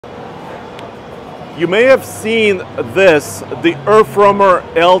you may have seen this, the EarthRoamer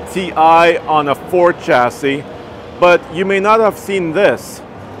LTI on a Ford chassis, but you may not have seen this,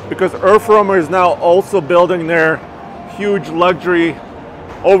 because EarthRoamer is now also building their huge luxury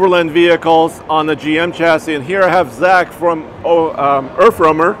overland vehicles on the GM chassis. And here I have Zach from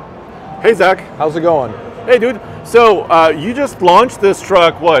EarthRoamer. Hey Zach. How's it going? Hey dude. So you just launched this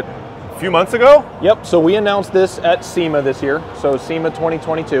truck, what, a few months ago? Yep, so we announced this at SEMA this year, so SEMA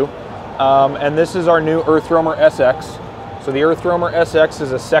 2022. And this is our new EarthRoamer SX. So the EarthRoamer SX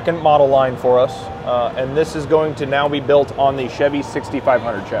is a second model line for us, and this is going to now be built on the Chevy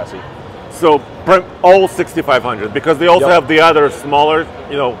 6500 chassis. So all 6500, because they also have the other smaller,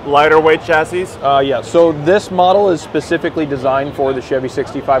 lighter weight chassis? Yeah, so this model is specifically designed for the Chevy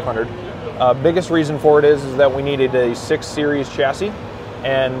 6500. Biggest reason for it is that we needed a 6 Series chassis,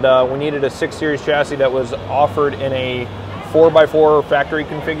 and we needed a 6 Series chassis that was offered in a 4x4 factory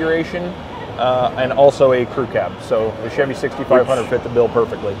configuration, and also a crew cab. So the Chevy 6500 fit the bill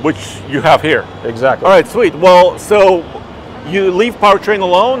perfectly. Which you have here. Exactly. All right, sweet. Well, so you leave powertrain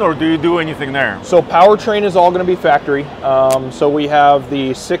alone, or do you do anything there? So powertrain is all going to be factory. So we have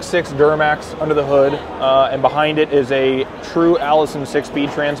the 6.6 Duramax under the hood, and behind it is a true Allison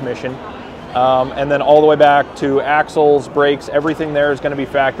 6-speed transmission. And then all the way back to axles, brakes, everything there is going to be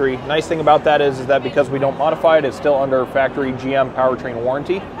factory. Nice thing about that is that because we don't modify it, it's still under factory GM powertrain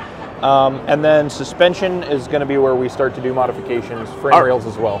warranty. And then suspension is going to be where we start to do modifications, frame rails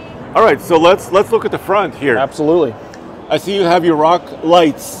as well. All right, so let's look at the front here. Absolutely. I see you have your rock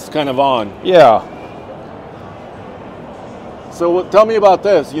lights kind of on. Yeah. So tell me about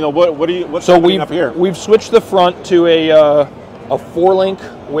this. What's happening up here? We've switched the front to a 4-link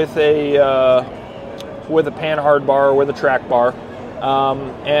with a panhard bar with a track bar.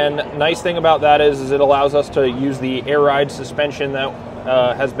 And nice thing about that is it allows us to use the air ride suspension that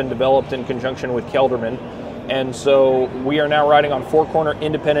has been developed in conjunction with Kelderman. And so we are now riding on 4-corner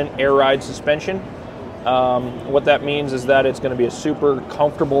independent air ride suspension. What that means is that it's going to be a super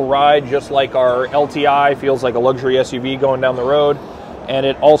comfortable ride, just like our LTI feels like a luxury SUV going down the road. And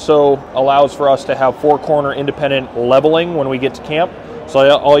it also allows for us to have 4-corner independent leveling when we get to camp.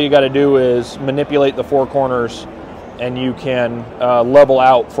 So all you got to do is manipulate the 4 corners, and you can level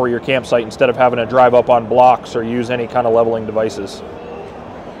out for your campsite instead of having to drive up on blocks or use any kind of leveling devices.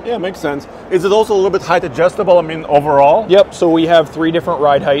 Yeah, makes sense. Is it also a little bit height adjustable, overall? Yep, so we have 3 different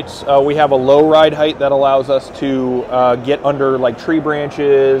ride heights. We have a low ride height that allows us to get under like tree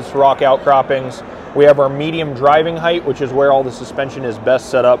branches, rock outcroppings. We have our medium driving height, which is where all the suspension is best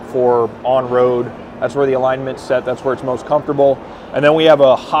set up for on-road. That's where the alignment's set, that's where it's most comfortable. And then we have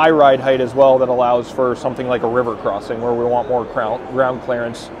a high ride height as well that allows for something like a river crossing where we want more ground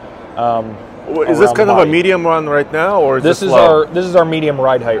clearance. Is this kind of a medium run right now, or is this low? This is our medium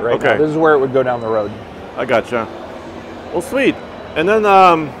ride height right now. This is where it would go down the road. I gotcha. Well, sweet. And then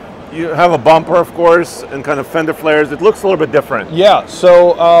you have a bumper, of course, and kind of fender flares. It looks a little bit different. Yeah,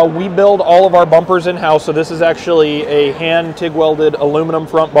 so we build all of our bumpers in-house. So this is actually a hand TIG-welded aluminum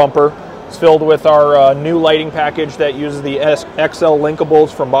front bumper. It's filled with our new lighting package that uses the XL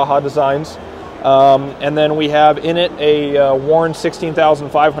linkables from Baja Designs. And then we have in it a Warren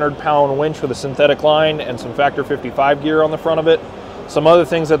 16,500 pound winch with a synthetic line and some Factor 55 gear on the front of it. Some other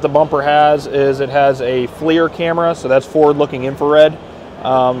things that the bumper has is it has a FLIR camera, so that's forward-looking infrared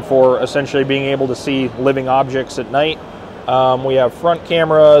for essentially being able to see living objects at night. We have front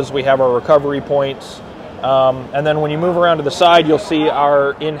cameras, we have our recovery points, and then when you move around to the side, you'll see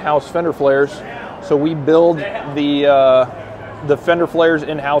our in-house fender flares. So we build the fender flares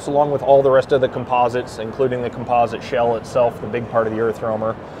in-house along with all the rest of the composites, including the composite shell itself, the big part of the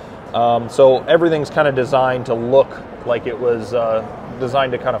EarthRoamer. So everything's kind of designed to look like it was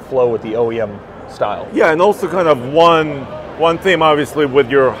designed to kind of flow with the OEM style. Yeah, and also kind of one theme, obviously,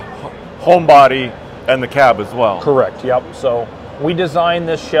 with your home body and the cab as well. Correct. Yep. So we designed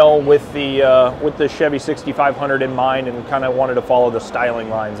this shell with the Chevy 6500 in mind, and kind of wanted to follow the styling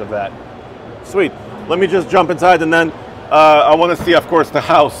lines of that. Sweet. Let me just jump inside, and then I want to see, of course, the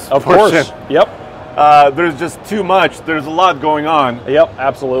house. Of course. Yep. There's just too much. There's a lot going on. Yep.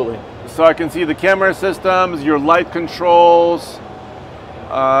 Absolutely. So I can see the camera systems, your light controls,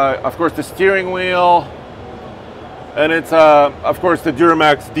 of course the steering wheel, and it's of course the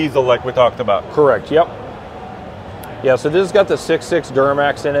Duramax diesel like we talked about. Correct. Yep. Yeah, so this has got the 6.6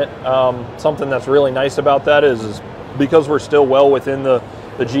 Duramax in it. Something that's really nice about that is because we're still well within the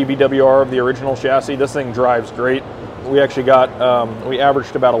GVWR of the original chassis, this thing drives great. We actually got, we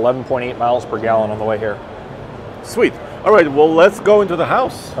averaged about 11.8 miles per gallon on the way here. Sweet. All right, well, let's go into the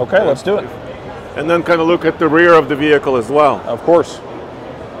house. Okay, let's do it. And then kind of look at the rear of the vehicle as well. Of course.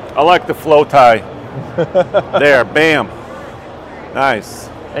 I like the flow tie. There, bam. Nice.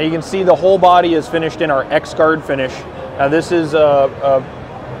 And you can see the whole body is finished in our X-Guard finish. Now this is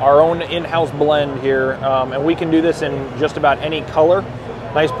our own in-house blend here, and we can do this in just about any color.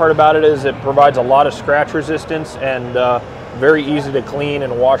 Nice part about it is it provides a lot of scratch resistance and very easy to clean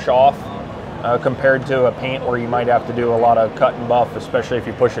and wash off compared to a paint where you might have to do a lot of cut and buff, especially if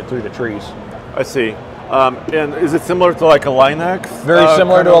you push it through the trees. I see. And is it similar to like a Line-X? Very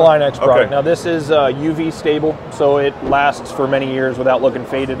similar to a Line-X product. Okay. Now this is UV stable, so it lasts for many years without looking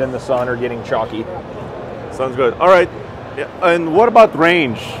faded in the sun or getting chalky. Sounds good. All right. Yeah. And what about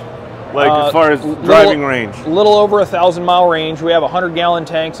range? Like as far as driving range? A little over 1,000-mile range. We have 100-gallon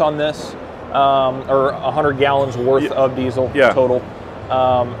tanks on this, or 100 gallons worth of diesel total.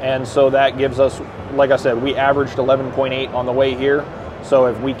 And so that gives us, like I said, we averaged 11.8 on the way here. So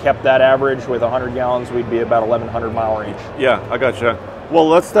if we kept that average with 100 gallons, we'd be about 1,100-mile range. Yeah, I gotcha. Well,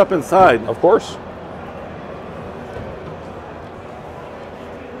 let's step inside. Of course.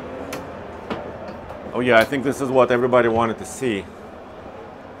 Oh yeah, I think this is what everybody wanted to see.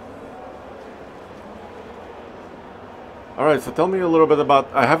 All right, so tell me a little bit about,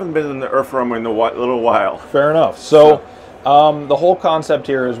 I haven't been in the EarthRoamer in a little while. Fair enough. So the whole concept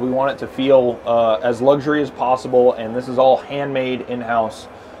here is we want it to feel as luxury as possible, and this is all handmade in-house.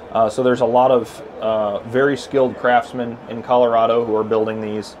 So there's a lot of very skilled craftsmen in Colorado who are building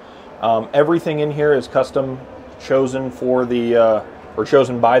these. Everything in here is custom chosen for the, or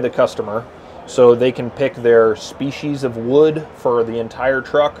chosen by the customer. So they can pick their species of wood for the entire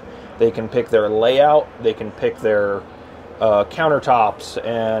truck. They can pick their layout. They can pick their countertops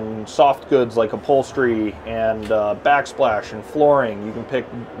and soft goods like upholstery and backsplash and flooring. You can pick,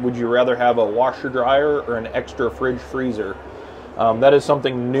 would you rather have a washer dryer or an extra fridge freezer? That is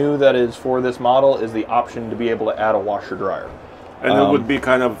something new that is for this model, is the option to be able to add a washer dryer. And it would be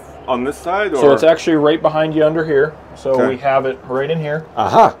kind of on this side? Or? So it's actually right behind you under here. So we have it right in here.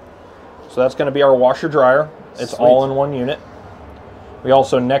 Aha! So that's going to be our washer dryer. It's all in one unit. We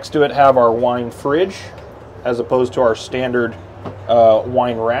also, next to it, have our wine fridge, as opposed to our standard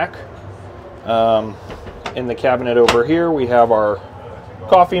wine rack. In the cabinet over here, we have our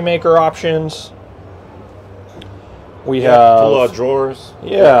coffee maker options. We have a lot of drawers.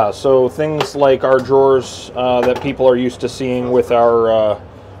 Yeah, so things like our drawers that people are used to seeing with our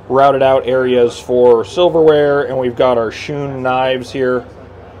routed out areas for silverware, and we've got our Shun knives here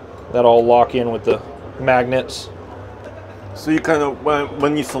that all lock in with the magnets. So you kind of,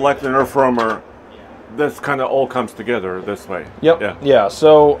 when you select an EarthRoamer, this kind of all comes together this way. Yep. Yeah.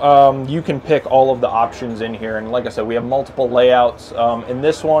 So you can pick all of the options in here, and like I said, we have multiple layouts. In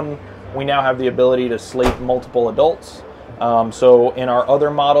this one, we now have the ability to slate multiple adults. So in our other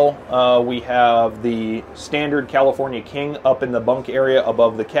model, we have the standard California King up in the bunk area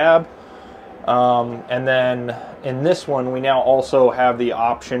above the cab. And then in this one, we now also have the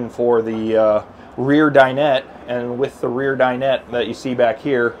option for the rear dinette, and with the rear dinette that you see back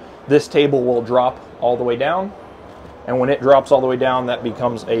here, this table will drop all the way down, and when it drops all the way down, that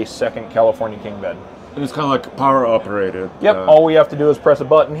becomes a second California King bed. And it's kind of like power operated. Yep, all we have to do is press a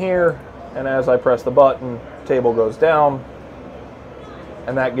button here, and as I press the button, table goes down,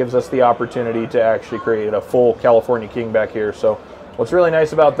 and that gives us the opportunity to actually create a full California King back here. So what's really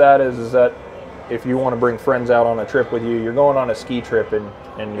nice about that is that if you want to bring friends out on a trip with you, you're going on a ski trip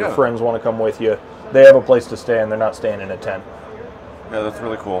and your friends want to come with you, they have a place to stay and they're not staying in a tent. Yeah, that's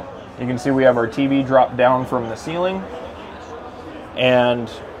really cool. You can see we have our TV drop down from the ceiling, and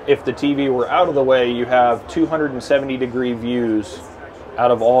if the TV were out of the way, you have 270-degree views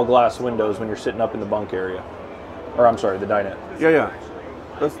out of all glass windows when you're sitting up in the bunk area. Or I'm sorry, the dinette. Yeah.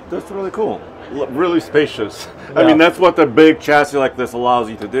 That's really cool. Really spacious. Yeah. I mean, that's what the big chassis like this allows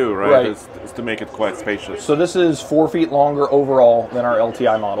you to do, right? Is to make it quite spacious. So this is 4 feet longer overall than our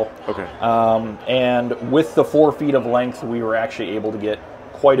LTI model. Okay. And with the 4 feet of length, we were actually able to get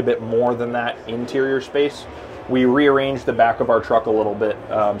quite a bit more than that interior space. We rearranged the back of our truck a little bit,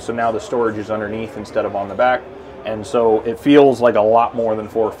 so now the storage is underneath instead of on the back, and so it feels like a lot more than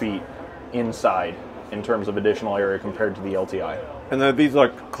 4 feet inside in terms of additional area compared to the LTI. And are these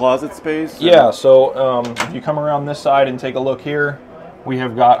like closet space? Yeah, so if you come around this side and take a look here, we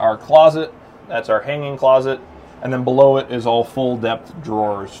have got our closet. That's our hanging closet, and then below it is all full depth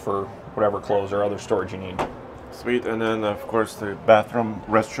drawers for whatever clothes or other storage you need. Sweet. And then of course the bathroom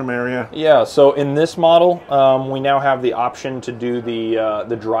restroom area. Yeah, so in this model we now have the option to do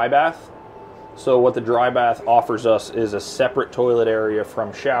the dry bath. So what the dry bath offers us is a separate toilet area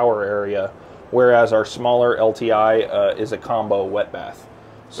from shower area, whereas our smaller LTI is a combo wet bath.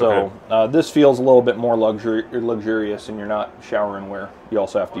 So this feels a little bit more luxurious, and you're not showering where you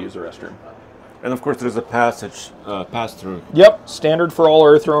also have to use the restroom. And of course, there's a pass-through. Yep, standard for all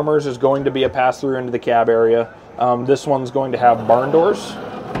EarthRoamers is going to be a pass-through into the cab area. This one's going to have barn doors,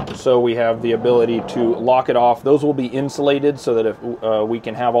 so we have the ability to lock it off. Those will be insulated so that if we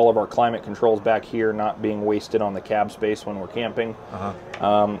can have all of our climate controls back here, not being wasted on the cab space when we're camping.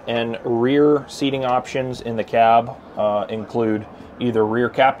 And rear seating options in the cab include either rear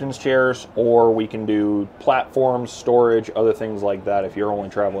captain's chairs, or we can do platforms, storage, other things like that if you're only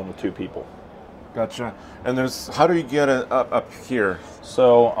traveling with 2 people. Gotcha. And there's, how do you get it up here?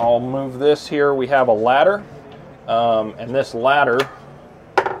 So I'll move this here. We have a ladder, and this ladder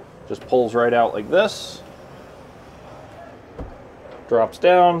just pulls right out like this, drops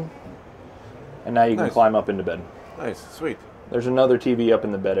down, and now you can climb up into bed. Nice, sweet. There's another TV up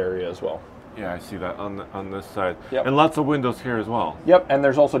in the bed area as well. Yeah, I see that on this side. Yep. And lots of windows here as well. Yep, and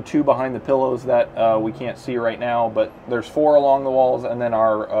there's also 2 behind the pillows that we can't see right now, but there's 4 along the walls, and then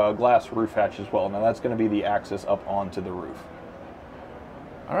our glass roof hatch as well. Now that's going to be the access up onto the roof.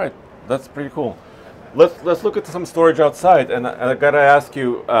 All right, that's pretty cool. Let's look at some storage outside, and I gotta ask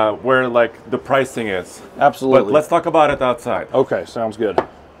you where like the pricing is. Absolutely. But let's talk about it outside. Okay, sounds good.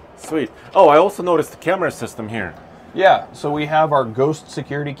 Sweet. Oh, I also noticed the camera system here. Yeah, so we have our Ghost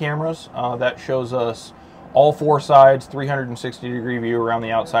security cameras that shows us all 4 sides, 360-degree view around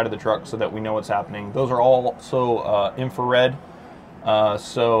the outside of the truck so that we know what's happening. Those are also infrared,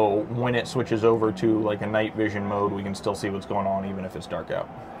 so when it switches over to like a night vision mode, we can still see what's going on even if it's dark out.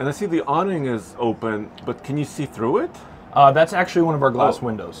 And I see the awning is open, but can you see through it? That's actually one of our glass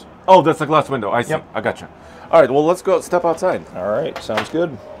windows. Oh, that's a glass window. I see. Yep. I gotcha. All right, well, let's go step outside. All right, sounds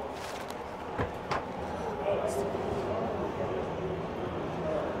good.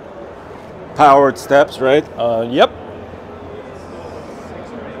 Powered steps, right? Yep.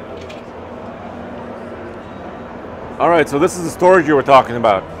 All right, so this is the storage you were talking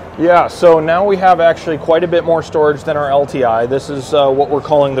about. Yeah, so now we have actually quite a bit more storage than our LTI. This is what we're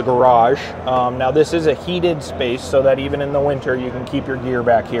calling the garage. Now this is a heated space so that even in the winter you can keep your gear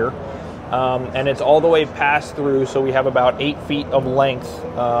back here. And it's all the way passed through, so we have about 8 feet of length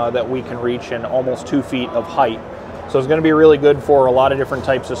that we can reach and almost 2 feet of height. So it's going to be really good for a lot of different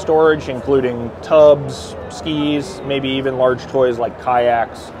types of storage, including tubs, skis, maybe even large toys like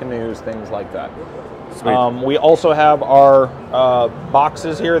kayaks, canoes, things like that. We also have our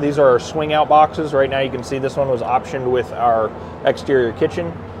boxes here. These are our swing out boxes. Right now you can see this one was optioned with our exterior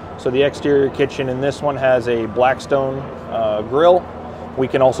kitchen. So the exterior kitchen in this one has a Blackstone grill. We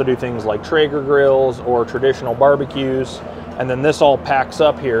can also do things like Traeger grills or traditional barbecues. And then this all packs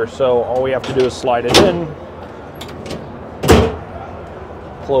up here. So all we have to do is slide it in,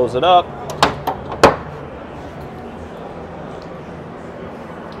 close it up,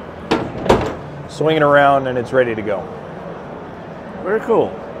 swing it around, and it's ready to go. Very cool.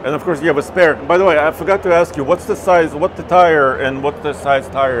 And of course you have a spare. By the way, I forgot to ask you, what's the size, what's the tire, and what's the size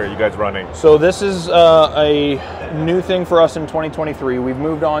tire are you guys running? So this is a new thing for us in 2023. We've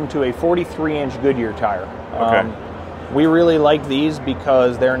moved on to a 43-inch Goodyear tire. Okay. We really like these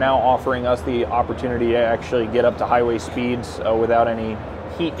because they're now offering us the opportunity to actually get up to highway speeds without any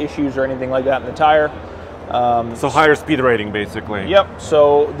heat issues or anything like that in the tire. So higher speed rating, basically. Yep,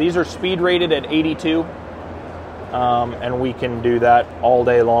 so these are speed rated at 82, and we can do that all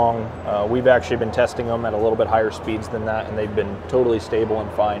day long. We've actually been testing them at a little bit higher speeds than that, and they've been totally stable and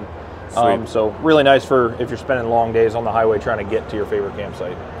fine. So really nice for if you're spending long days on the highway trying to get to your favorite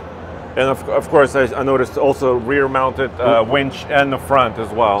campsite. And of course, I noticed also rear-mounted winch and the front as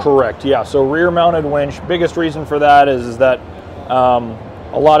well. Correct, yeah, so rear-mounted winch. Biggest reason for that is that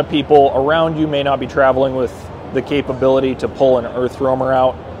a lot of people around you may not be traveling with the capability to pull an EarthRoamer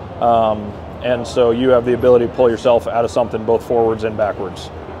out, and so you have the ability to pull yourself out of something both forwards and backwards.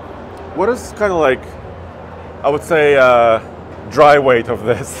 What is kind of like, I would say, dry weight of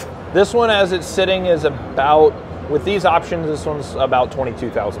this? This one, as it's sitting, is about, with these options, this one's about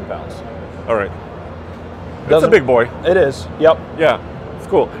 22,000 pounds. All right. It's a big boy. It is, yep. Yeah, it's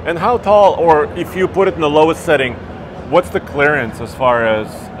cool. And how tall, or if you put it in the lowest setting, what's the clearance as far as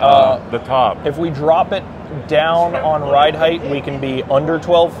the top? If we drop it down on ride height, we can be under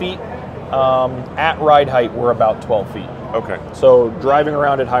 12 feet. At ride height, we're about 12 feet. Okay. So driving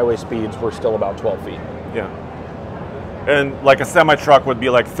around at highway speeds, we're still about 12 feet. Yeah. And like a semi-truck would be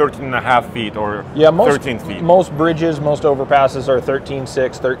like 13 and a half feet or 13 feet. Most bridges, most overpasses are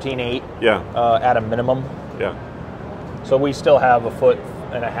 13.6, 13.8 at a minimum. Yeah. So we still have 1.5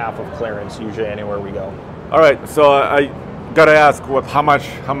 feet of clearance usually anywhere we go. All right, so I gotta ask, how much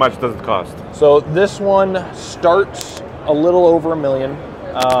does it cost? So this one starts a little over $1 million.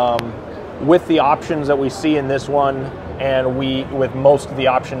 With the options that we see in this one And with most of the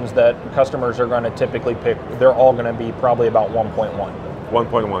options that customers are going to typically pick, they're all going to be probably about 1.1.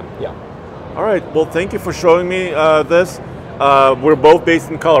 1.1. Yeah. All right. Well, thank you for showing me this. We're both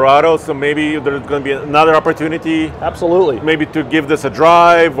based in Colorado, so maybe there's going to be another opportunity. Absolutely. Maybe to give this a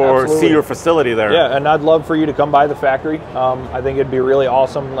drive or Absolutely. see your facility there. Yeah, and I'd love for you to come by the factory. I think it'd be really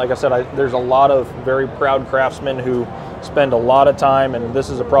awesome. Like I said, there's a lot of very proud craftsmen who spend a lot of time, and this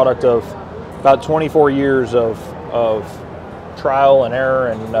is a product of about 24 years of trial and error,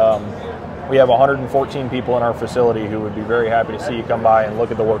 and we have 114 people in our facility who would be very happy to see you come by and look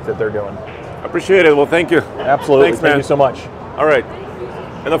at the work that they're doing. Appreciate it. Well, thank you. Absolutely. Thanks, man. Thank you so much. All right.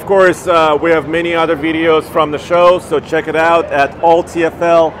 And of course, we have many other videos from the show, so check it out at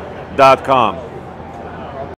alltfl.com.